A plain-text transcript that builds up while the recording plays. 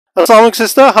Assalamu alaikum,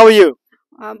 sister. How are you?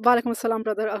 Walaikum assalam,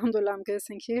 brother. Alhamdulillah, I'm good,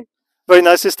 thank you. Very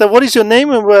nice, sister. What is your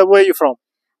name and where are you from?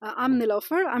 I'm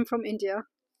Nilofer. I'm from India.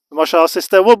 MashaAllah,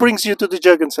 sister. What brings you to the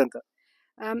Jurgen Center?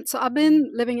 So I've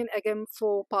been living in Egham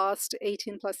for past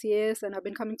 18 plus years, and I've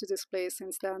been coming to this place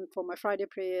since then for my Friday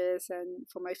prayers and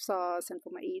for my ifsars and for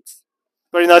my eats.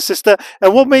 Very nice, sister.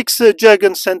 And what makes the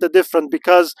Jurgen Center different?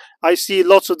 Because I see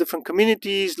lots of different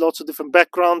communities, lots of different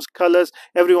backgrounds, colors,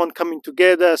 everyone coming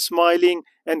together, smiling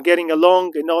and getting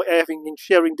along, having and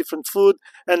sharing different food.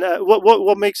 And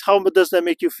what makes, how does that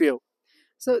make you feel?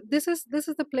 So this is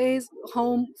the place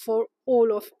home for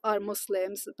all of our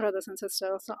Muslims brothers and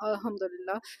sisters. So,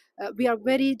 Alhamdulillah, we are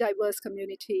very diverse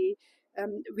community.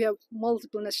 We have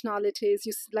multiple nationalities.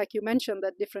 Like you mentioned,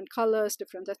 that different colors,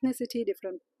 different ethnicity,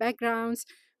 different backgrounds.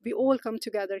 We all come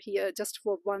together here just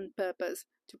for one purpose: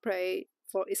 to pray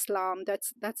for Islam.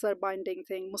 That's our binding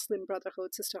thing. Muslim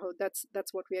brotherhood, sisterhood. That's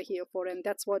what we are here for, and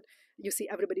that's what you see.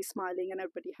 Everybody smiling and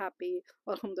everybody happy.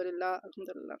 Alhamdulillah,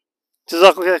 Alhamdulillah.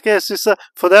 Jazakallah khair, sister,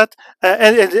 for that.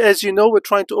 And as you know, we're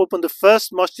trying to open the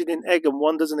first masjid in Egham.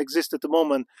 One doesn't exist at the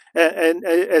moment. And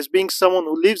as being someone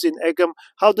who lives in Egham,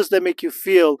 how does that make you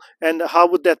feel? And how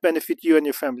would that benefit you and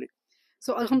your family?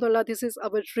 So Alhamdulillah, this is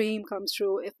our dream comes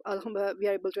true. If Alhamdulillah we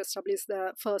are able to establish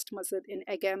the first masjid in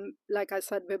Egham, like I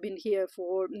said, we've been here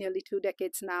for nearly 2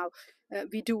 decades now.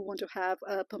 We do want to have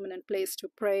a permanent place to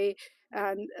pray,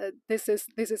 and this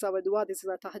is our dua. This is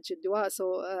our tahajjud dua.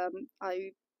 So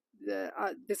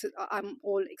I'm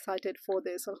all excited for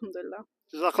this. Alhamdulillah.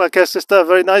 Jazakallah khair, sister.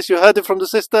 Very nice. You heard it from the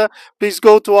sister. Please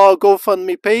go to our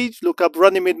GoFundMe page, look up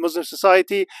Runnymede Muslim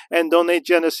Society, and donate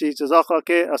generously. Jazakallah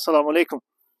khair. Assalamu alaikum.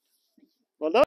 Well done.